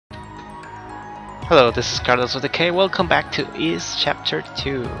Hello, this is Carlos with the K. Welcome back to Ys Chapter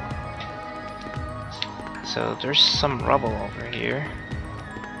 2. So there's some rubble over here.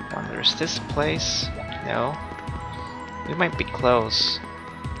 Wonder, is this place? No. We might be close.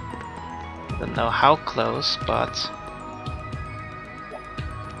 Don't know how close, but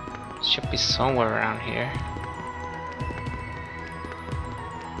it should be somewhere around here.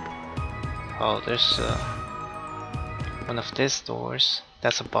 Oh, there's one of these doors.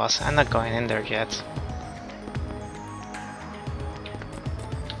 That's a boss. I'm not going in there yet.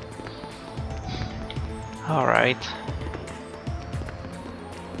 Alright.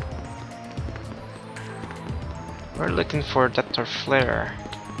 We're looking for Dr Flair.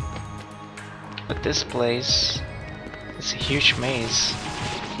 But this place is a huge maze.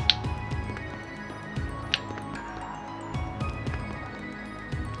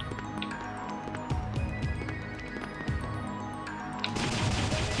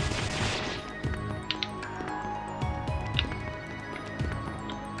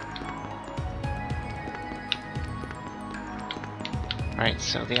 Right,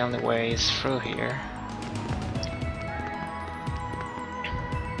 so the only way is through here.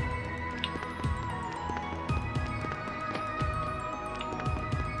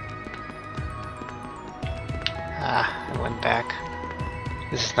 Ah, I went back.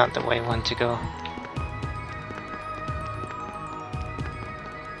 This is not the way I want to go.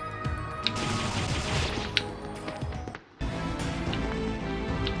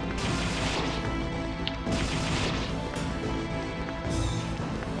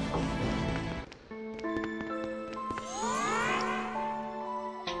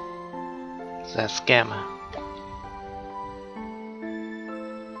 That's Gamma.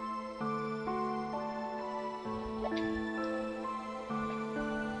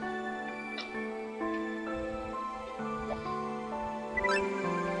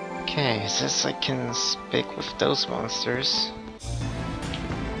 Okay, since I can speak with those monsters.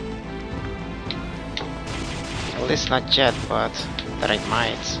 At least not yet, but that I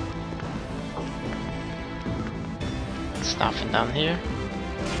might. There's nothing down here.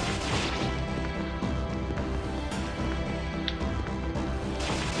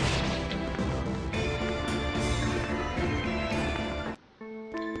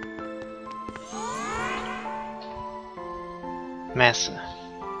 Massa.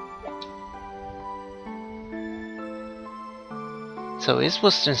 So Ys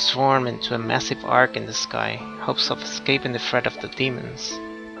was transformed into a massive arc in the sky, hopes of escaping the threat of the demons.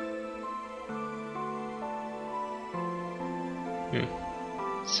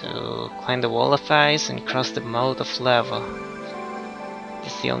 So climb the wall of ice and cross the moat of lava.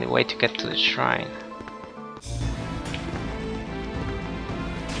 It's the only way to get to the shrine.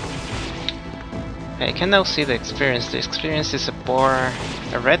 I can now see the experience. The experience is a bar,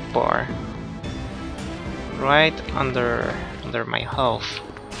 a red bar, right under my health.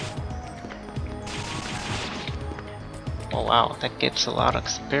 Oh wow, that gives a lot of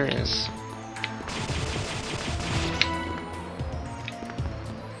experience.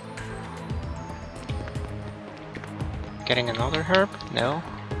 Getting another herb? No.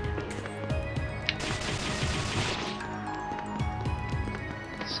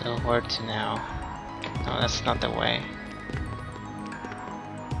 So where to now? No, that's not the way.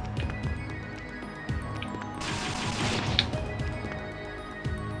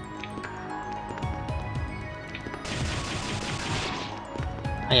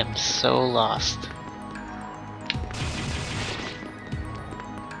 I am so lost.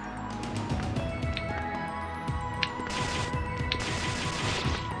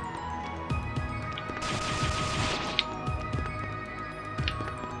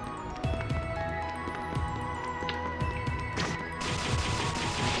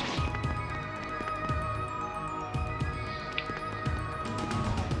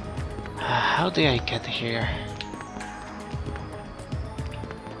 How did I get here?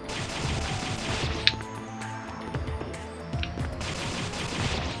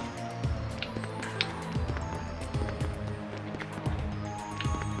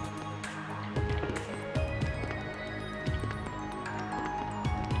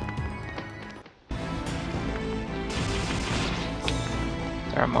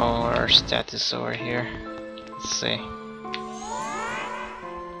 There are more statues over here. Let's see.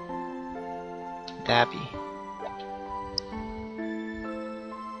 Dabby.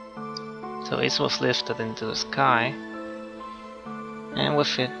 So Ys was lifted into the sky, and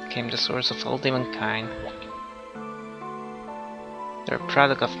with it came the source of all demonkind. They're a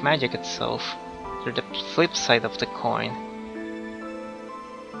product of magic itself. They're the flip side of the coin.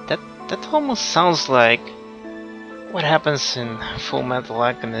 That almost sounds like what happens in Full Metal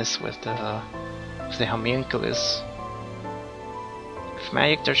Alchemist with the of the homunculus. With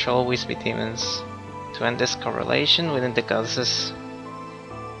magic there shall always be demons. To end this correlation within the goddesses.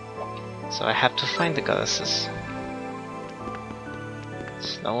 So I have to find the goddesses.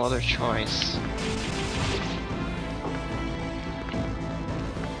 There's no other choice.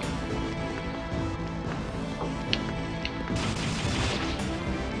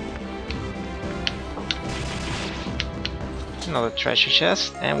 Another treasure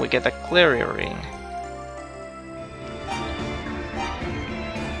chest, and we get a clear ring.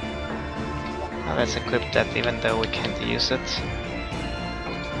 Now let's equip that even though we can't use it.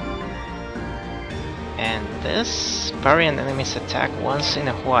 And this, parry an enemy's attack once in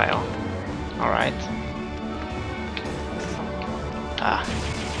a while. Alright. Ah.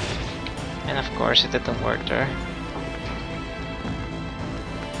 And of course it didn't work there.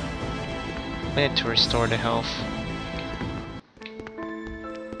 We need to restore the health.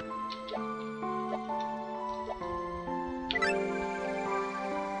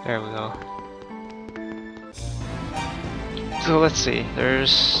 There we go. So let's see,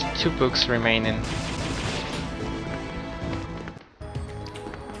 there's 2 books remaining.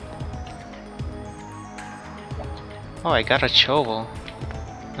 Oh, I got a shovel.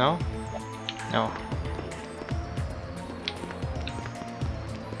 No? No.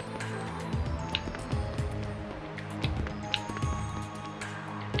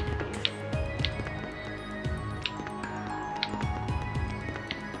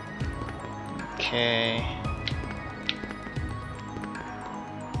 Okay.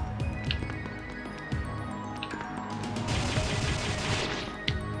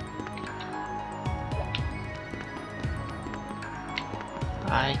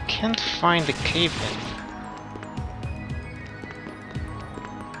 I can't find the cave-in.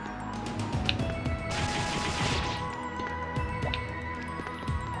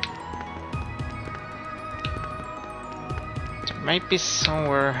 There might be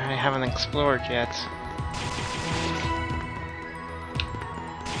somewhere I haven't explored yet.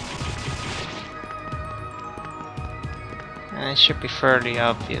 And it should be fairly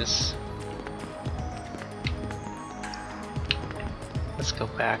obvious. Let's go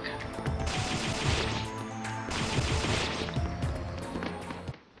back.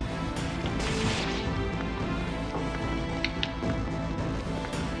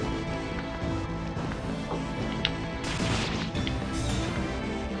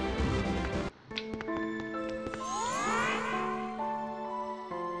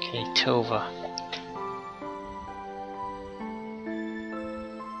 Okay, Tova.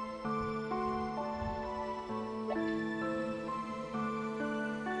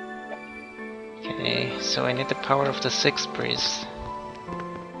 Okay, so I need the power of the 6th priest.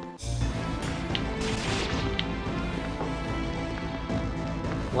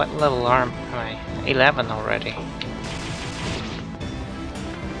 What level arm am I? 11 already.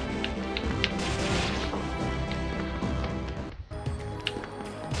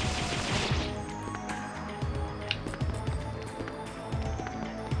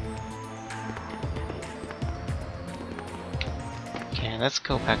 Okay, let's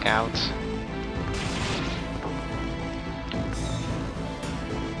go back out.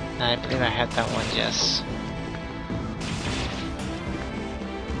 I believe I had that one, yes.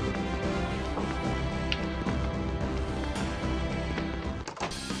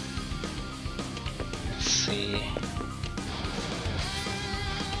 Let's see.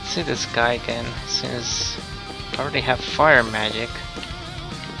 Let's see this guy again, since I already have fire magic.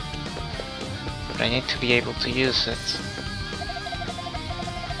 But I need to be able to use it.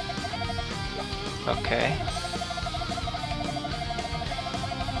 Okay.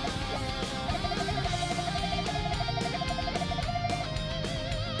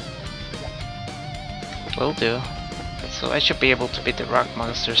 Will do. So I should be able to beat the rock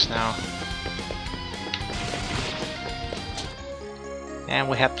monsters now. And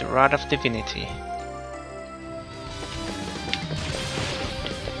we have the Rod of Divinity.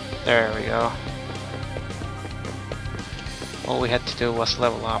 There we go. All we had to do was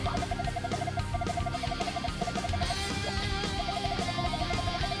level up.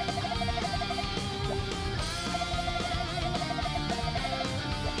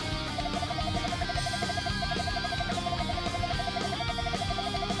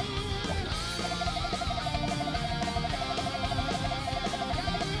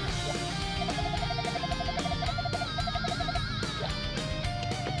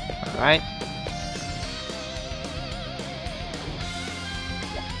 Right.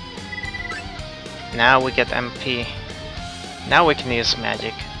 Now we get MP. Now we can use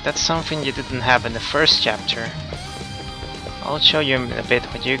magic. That's something you didn't have in the first chapter. I'll show you in a bit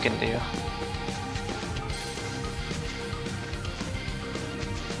what you can do.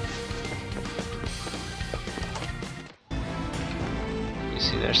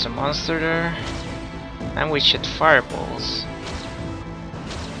 there's a monster there. And we shoot fireballs.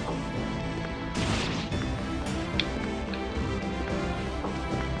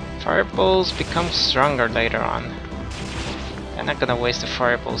 Fireballs become stronger later on. I'm not gonna waste the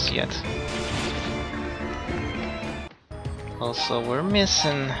fireballs yet. Also, we're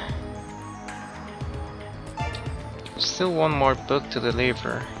missing still one more book to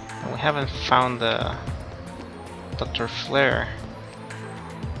deliver. And we haven't found the Dr Flair.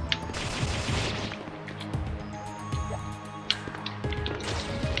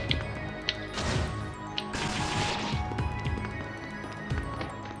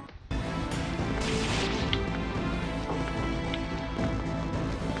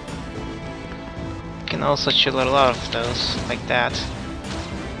 Can also shoot a lot of those, like that.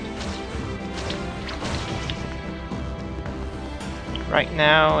 Right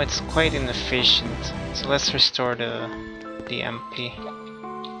now it's quite inefficient, so let's restore the MP.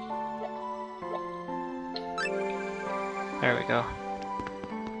 There we go.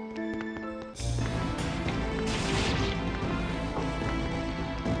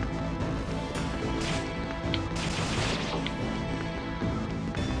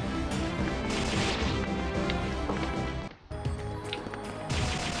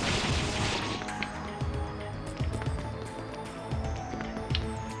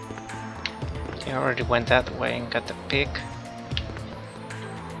 I already went that way and got the pick.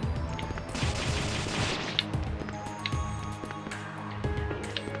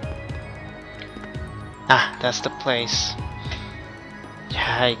 Ah, that's the place.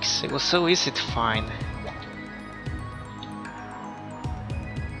 Yikes, it was so easy to find.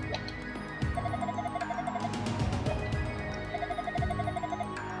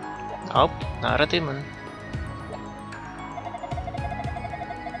 Nope, not a demon.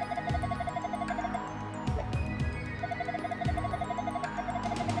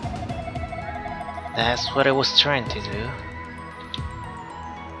 That's what I was trying to do.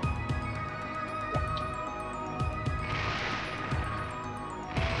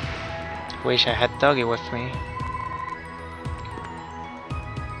 Wish I had Doggy with me.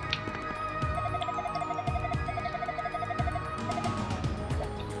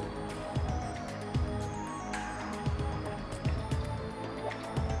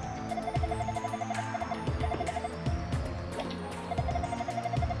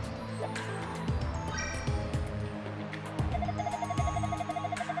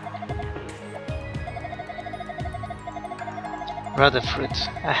 Rudder fruit.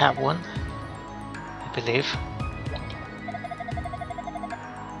 I have one, I believe.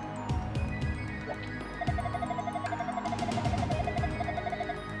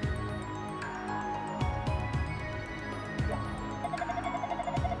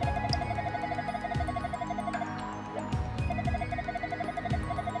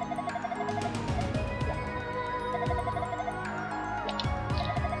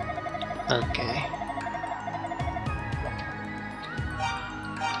 Okay.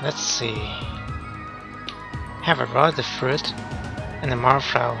 Let's see. Have a rudder fruit and a mar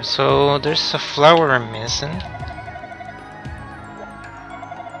flower. So there's a flower I'm missing.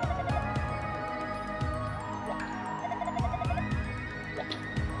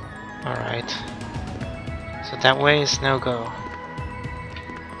 Alright. So that way is no go.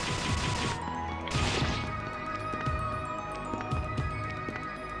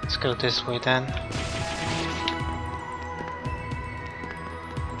 Let's go this way then.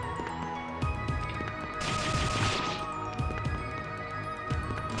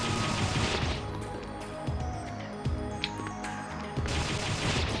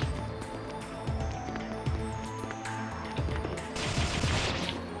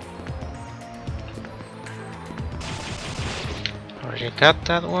 Already got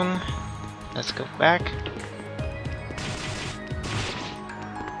that one. Let's go back.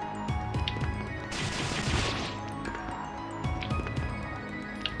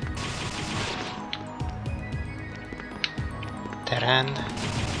 Dead end.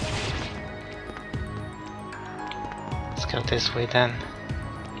 Let's go this way then.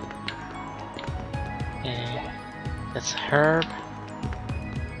 Yeah, that's a herb.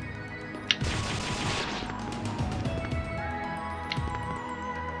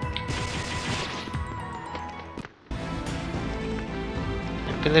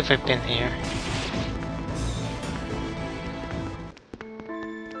 I believe I've been here.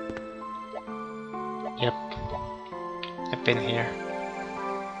 Yep, I've been here.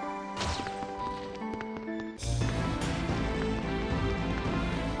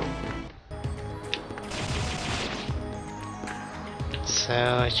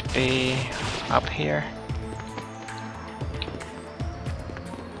 So it should be up here.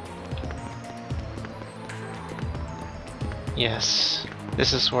 Yes,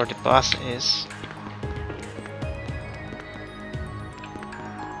 this is where the boss is.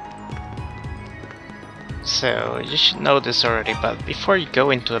 So you should know this already, but before you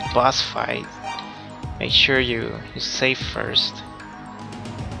go into a boss fight, make sure you save first.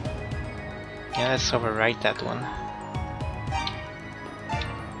 Yeah, let's overwrite that one.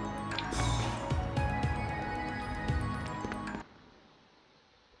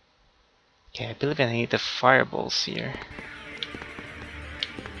 Okay, I believe I need the fireballs here.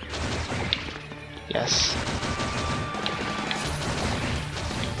 Yes.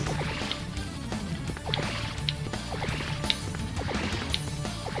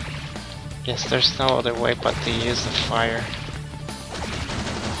 Yes, there's no other way but to use the fire.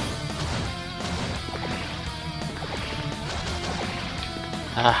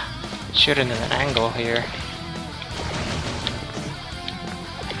 Ah, shooting at an angle here.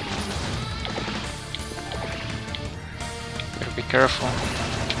 Better be careful.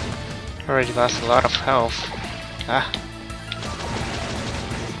 Already lost a lot of health. Ah.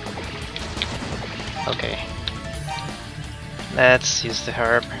 Okay. Let's use the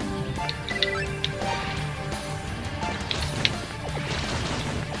herb.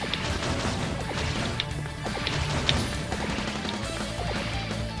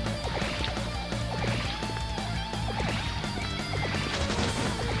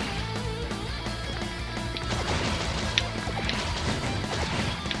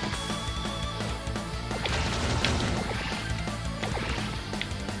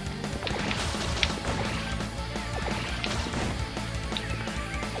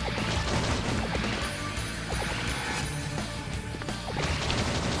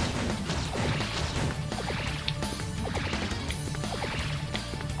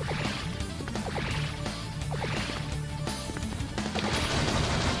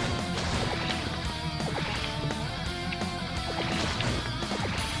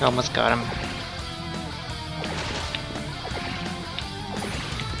 Almost got him.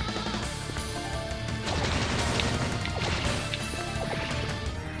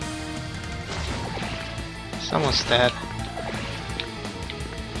 It's almost dead.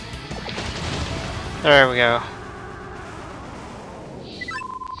 There we go.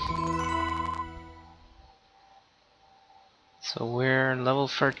 So we're level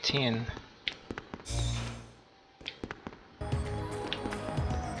 13.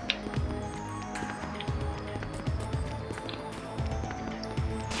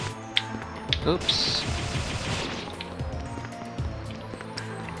 Oops.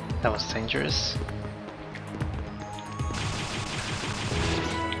 That was dangerous.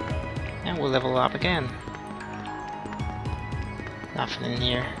 And we'll level up again. Nothing in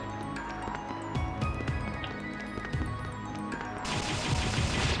here.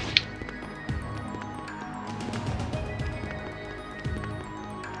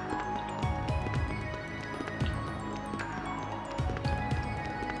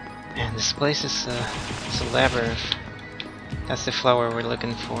 And this place is a labyrinth. That's the flower we're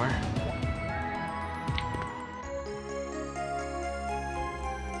looking for.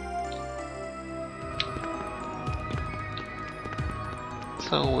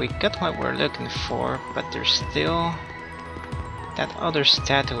 So we got what we're looking for, but there's still that other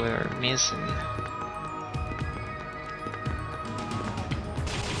statue we're missing.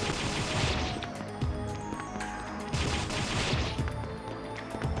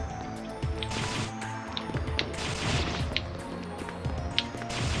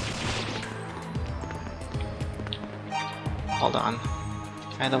 Hold on,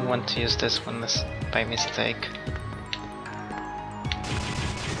 I don't want to use this one by mistake.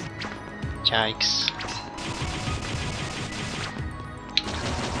 Yikes.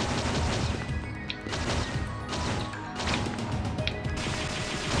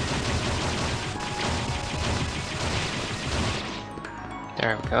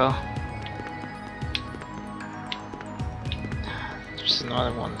 There we go. There's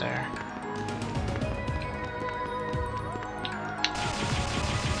another one there.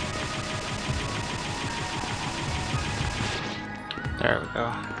 There we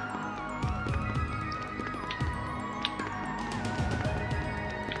go.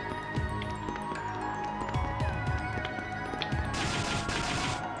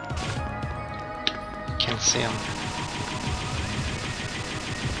 Can't see him.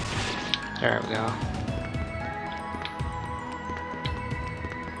 There we go.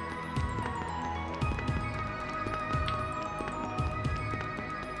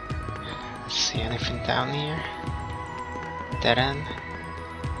 See anything down here? Dead end.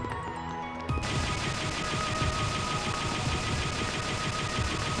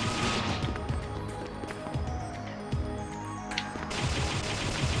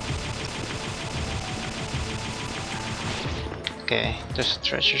 Okay, there's a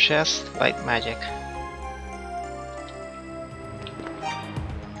treasure chest. Light magic.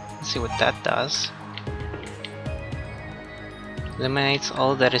 Let's see what that does. Eliminates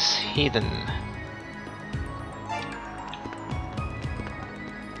all that is hidden.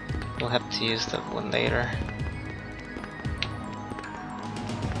 We'll have to use that one later.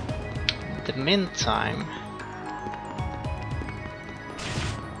 In the meantime,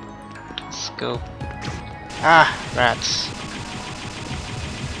 let's go. Ah, rats.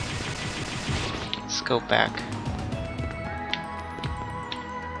 Let's go back.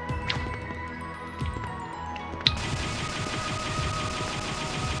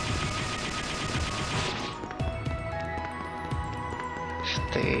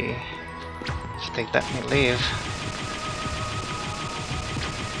 If they let me leave.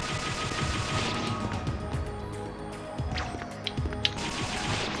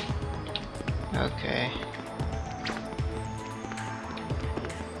 Okay.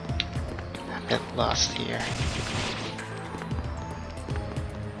 I get lost here.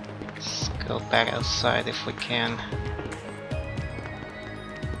 Let's go back outside if we can.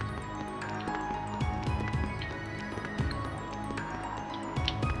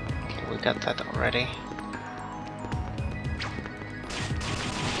 Got that already.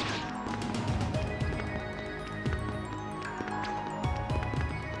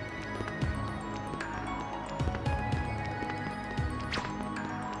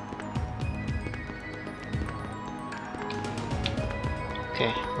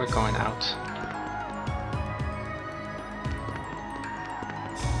 Okay, we're going out.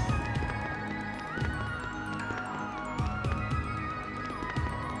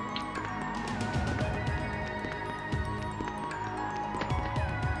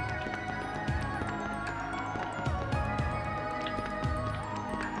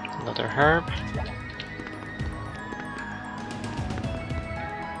 Another herb.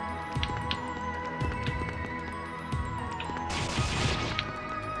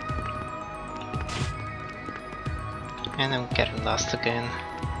 And I'm getting lost again.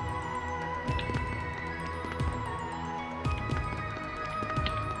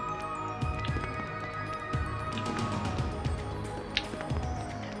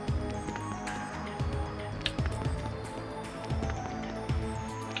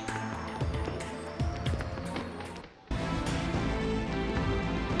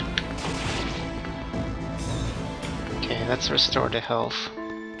 Okay, let's restore the health.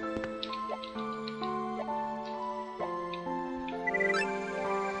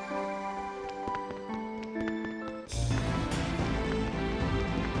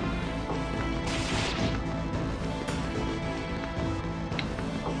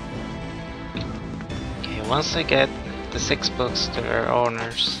 Okay, once I get the 6 books to their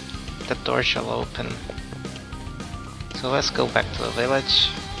owners, the door shall open. So let's go back to the village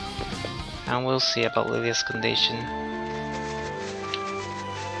and we'll see about Lillia's condition.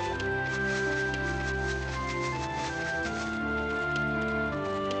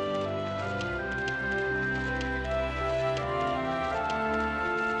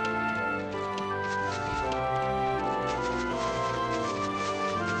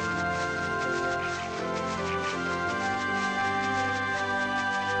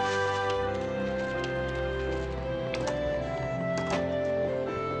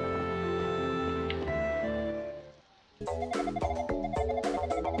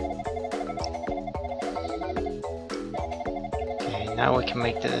 Okay, now we can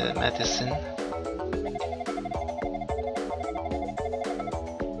make the medicine.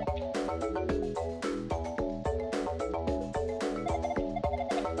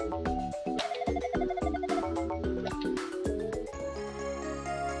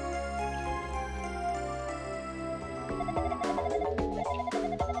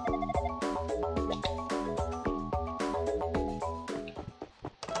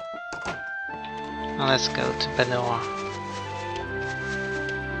 Now let's go to Benoit.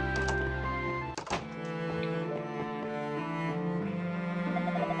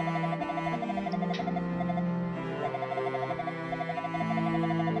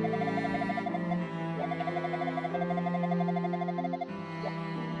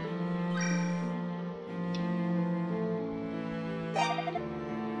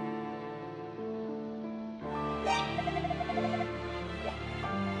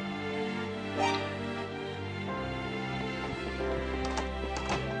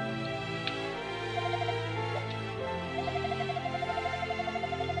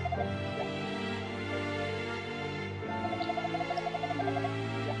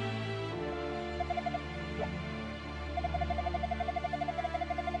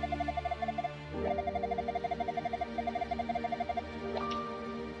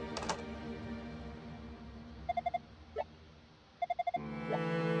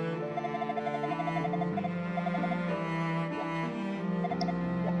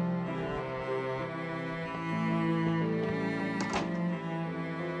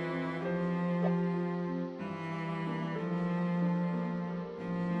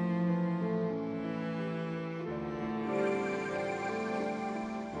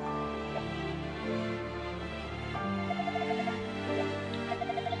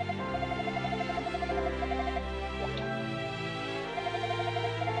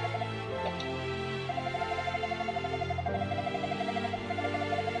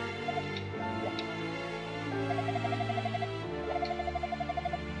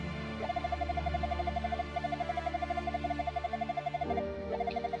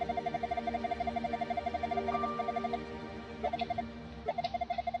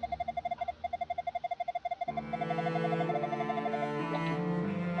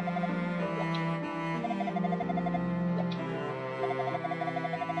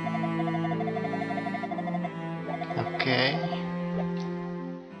 Okay.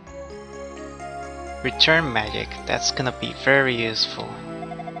 Return magic, that's gonna be very useful.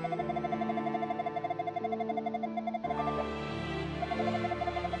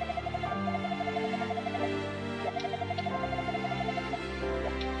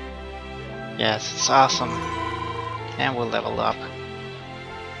 Yes, it's awesome. And we'll level up.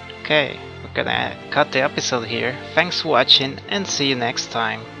 Okay, we're gonna cut the episode here. Thanks for watching and see you next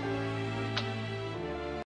time.